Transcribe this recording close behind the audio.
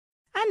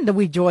And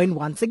we join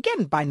once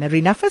again by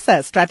Nerina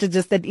Visser,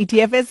 strategist at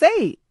ETF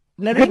SA.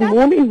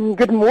 Nerina?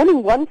 Good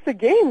morning once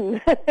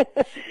again.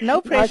 No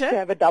pressure. Nice to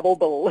have a double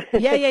bill.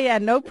 Yeah,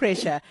 no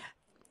pressure.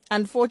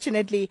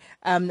 Unfortunately,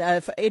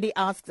 Eddie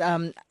asks,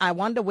 I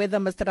wonder whether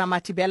Mr.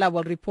 Ramatibela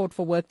will report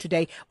for work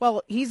today.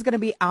 Well, he's going to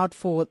be out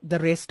for the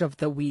rest of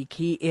the week.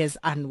 He is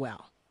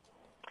unwell.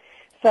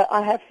 So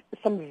I have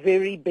some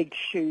very big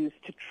shoes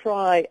to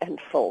try and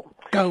fill.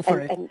 Go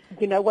for it. And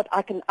you know what?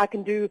 I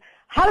can do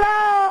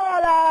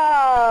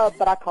hello,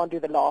 but I can't do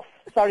the laugh.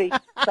 Sorry.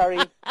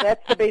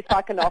 That's the best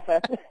I can offer.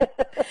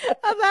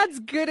 Oh, that's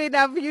good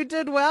enough. You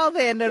did well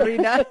there,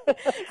 Nerina.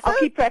 I'll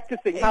keep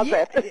practicing. How's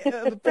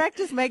that?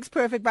 Practice makes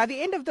perfect. By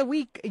the end of the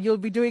week, you'll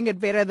be doing it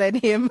better than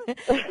him.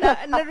 Now,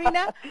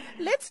 Nerina,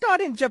 let's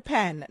start in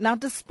Japan. Now,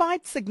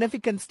 despite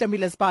significant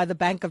stimulus by the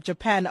Bank of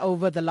Japan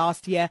over the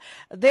last year,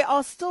 there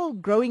are still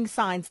growing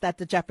signs that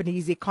the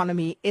Japanese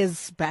economy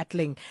is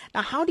battling.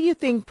 Now, how do you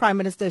think Prime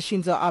Minister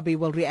Shinzo Abe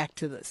will react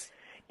to this?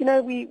 You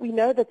know, we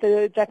know that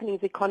the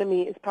Japanese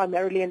economy is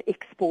primarily an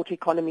export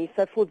economy.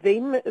 So for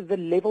them, the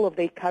level of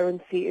their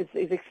currency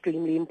is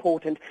extremely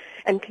important.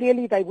 And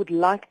clearly they would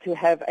like to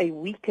have a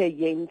weaker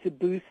yen to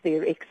boost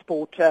their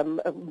export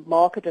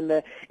market and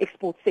the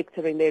export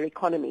sector in their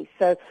economy.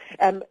 So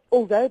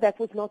although that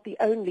was not the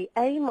only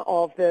aim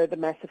of the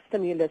massive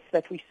stimulus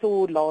that we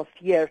saw last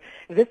year,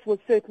 this was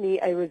certainly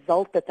a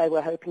result that they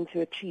were hoping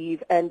to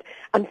achieve. And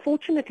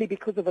unfortunately,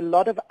 because of a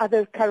lot of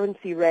other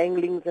currency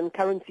wranglings and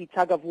currency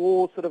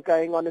tug-of-war sort of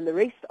going on in the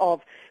rest of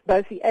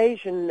both the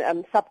Asian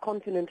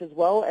subcontinent as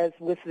well as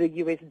with the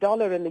US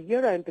dollar and the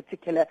euro in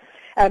particular,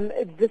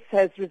 this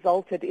has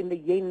resulted in the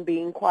yen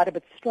being quite a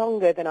bit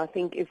stronger than I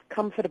think is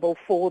comfortable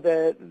for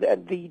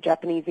the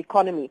Japanese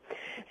economy.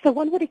 So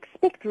one would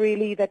expect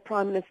really that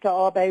Prime Minister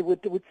Abe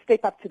would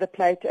step up to the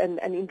plate and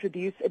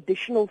introduce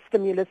additional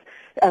stimulus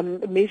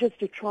measures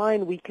to try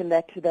and weaken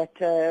that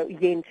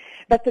yen.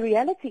 But the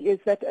reality is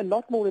that a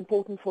lot more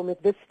important for him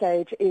at this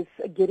stage is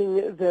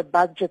getting the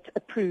budget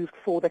approved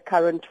for the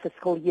current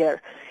fiscal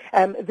year.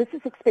 This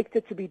is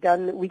expected to be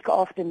done week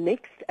after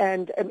next,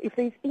 and if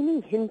there's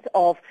any hint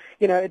of,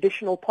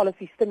 additional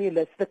policy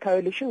stimulus, the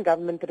coalition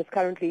government that is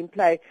currently in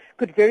play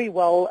could very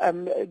well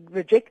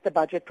reject the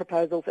budget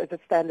proposals as they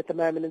stand at the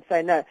moment and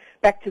say, no,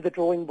 back to the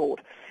drawing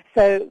board.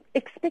 So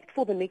expect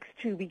for the next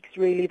 2 weeks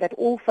really that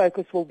all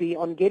focus will be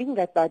on getting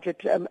that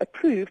budget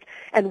approved,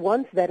 and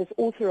once that is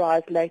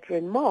authorized later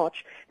in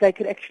March, they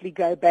could actually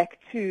go back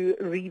to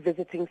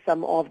revisiting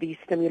some of these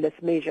stimulus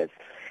measures.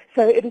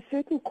 So it is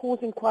certainly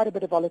causing quite a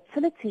bit of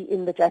volatility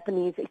in the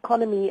Japanese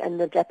economy and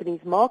the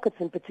Japanese markets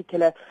in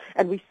particular,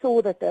 and we saw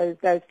that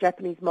those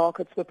Japanese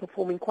markets were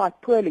performing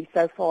quite poorly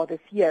so far this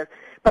year.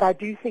 But I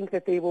do think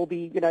that there will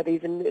be,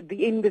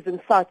 the end is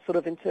in sight sort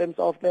of in terms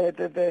of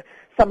the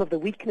some of the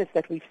weakness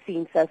that we've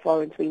seen so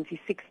far in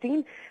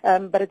 2016.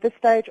 But at this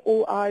stage,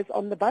 all eyes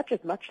on the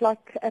budget, much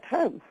like at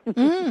home.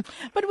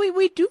 But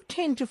we do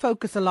tend to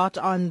focus a lot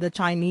on the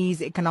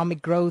Chinese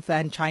economic growth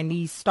and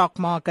Chinese stock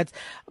markets.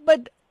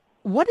 But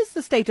what is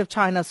the state of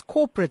China's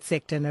corporate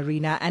sector,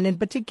 Nerina, and in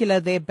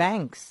particular their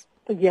banks?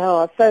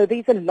 Yeah, so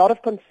there's a lot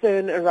of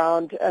concern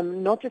around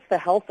not just the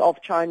health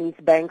of Chinese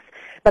banks,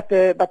 but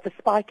the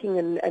spiking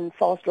and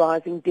fast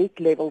rising debt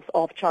levels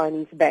of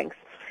Chinese banks.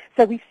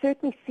 So we've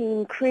certainly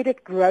seen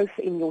credit growth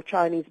in your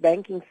Chinese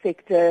banking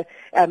sector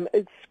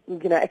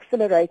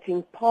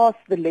accelerating past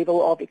the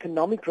level of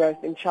economic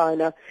growth in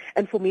China.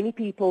 And for many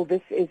people,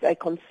 this is a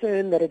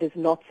concern that it is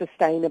not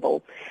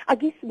sustainable. I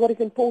guess what is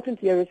important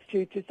here is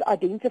to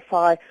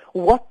identify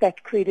what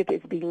that credit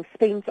is being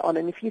spent on.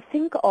 And if you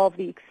think of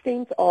the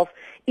extent of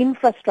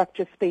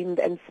infrastructure spend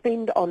and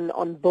spend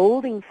on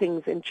building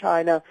things in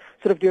China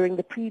sort of during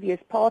the previous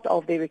part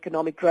of their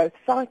economic growth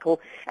cycle,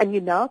 and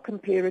you now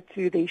compare it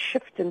to the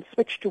shift and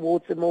switch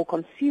towards a more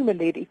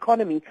consumer-led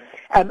economy,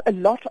 a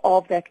lot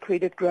of that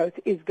credit growth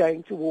is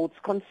going towards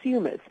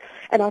consumers.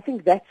 And I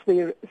think that's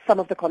where some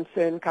of the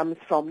concern comes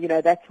from.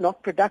 That's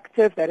not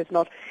productive. That is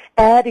not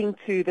adding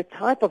to the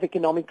type of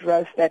economic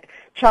growth that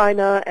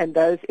China and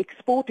those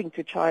exporting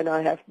to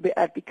China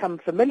have become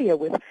familiar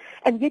with.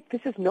 And yet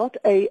this is not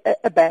a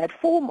bad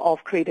form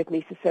of credit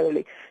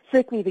necessarily.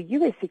 Certainly the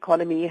U.S.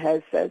 economy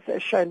has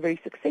shown very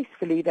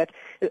successfully that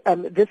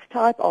this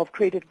type of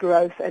credit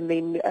growth and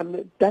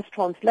then does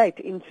translate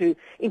into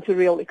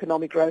real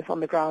economic growth on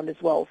the ground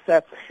as well.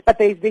 So, but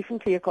there's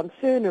definitely a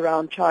concern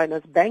around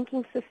China's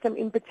banking system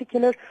in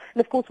particular.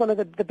 And of course, one of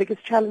the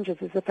biggest challenges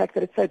is the fact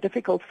that it's so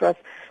difficult for us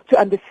to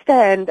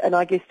understand and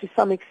I guess to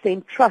some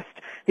extent trust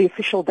the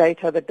official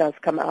data that does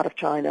come out of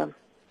China.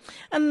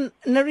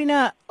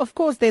 Nerina, of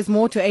course, there's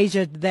more to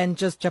Asia than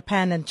just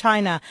Japan and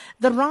China.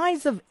 The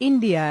rise of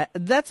India,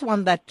 that's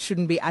one that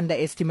shouldn't be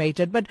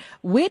underestimated. But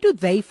where do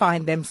they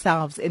find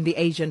themselves in the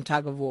Asian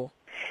tug-of-war?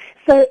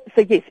 So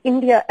yes,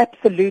 India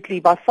absolutely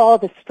by far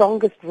the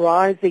strongest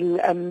rising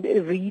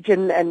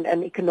region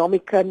and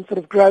economic sort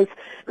of growth.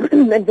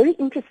 And very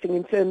interesting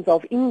in terms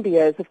of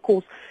India is, of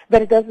course,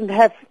 that it doesn't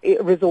have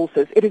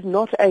resources. It is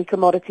not a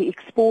commodity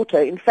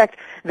exporter. In fact,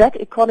 that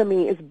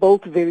economy is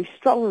built very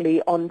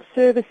strongly on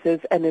services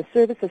and a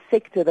services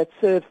sector that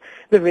serves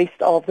the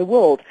rest of the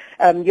world.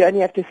 You only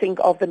have to think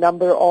of the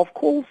number of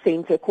call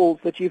center calls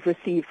that you've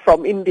received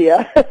from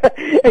India,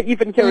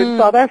 even here in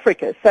South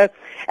Africa. So,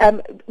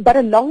 but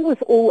along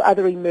with all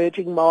other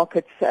emerging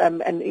markets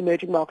and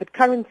emerging market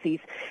currencies,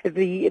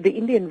 the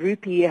Indian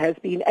rupee has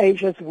been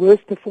Asia's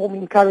worst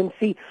performing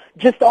currency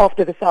just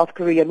after the South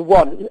Korean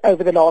won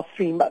over the last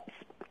 3 months.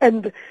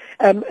 And,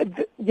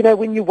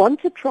 when you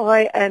want to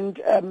try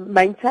and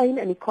maintain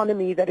an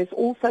economy that is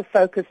also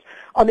focused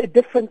on a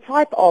different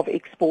type of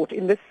export,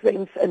 in this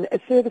sense, a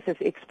services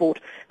export,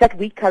 that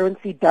weak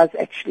currency does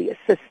actually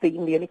assist the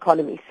Indian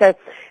economy. So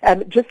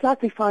just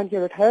like we find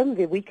here at home,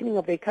 the weakening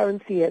of their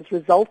currency has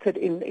resulted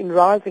in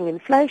rising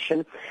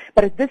inflation.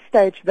 But at this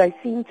stage, they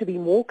seem to be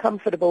more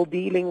comfortable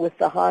dealing with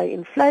the high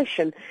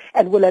inflation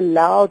and will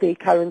allow their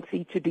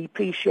currency to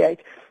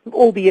depreciate,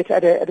 albeit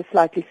at a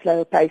slightly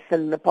slower pace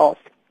than in the past.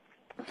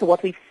 So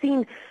what we've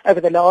seen over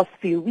the last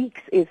few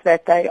weeks is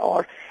that they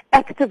are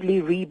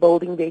actively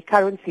rebuilding their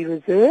currency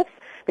reserves,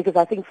 because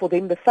I think for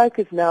them the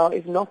focus now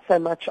is not so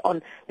much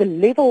on the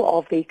level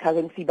of their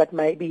currency, but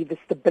maybe the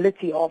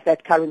stability of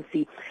that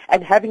currency,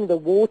 and having the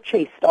war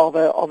chest of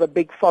a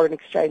big foreign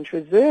exchange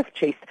reserve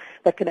chest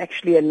that can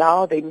actually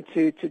allow them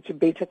to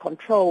better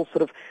control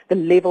sort of the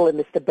level and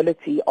the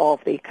stability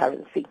of their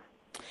currency.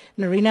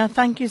 Nerina,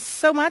 thank you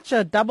so much.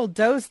 A double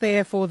dose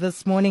there for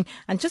this morning.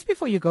 And just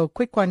before you go,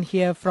 quick one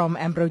here from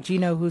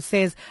Ambrogino, who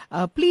says,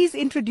 please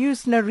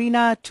introduce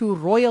Nerina to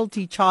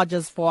royalty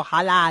charges for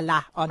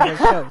halala on the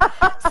show.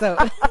 So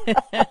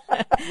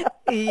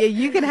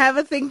you can have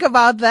a think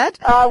about that.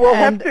 I will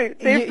have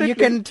to. You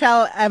can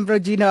tell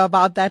Ambrogino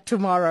about that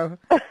tomorrow.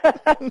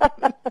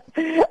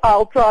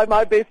 I'll try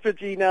my best,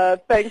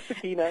 Regina. Thanks,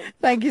 Sakina.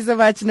 Thank you so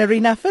much.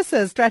 Nerina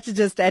Visser,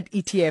 strategist at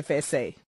ETF SA.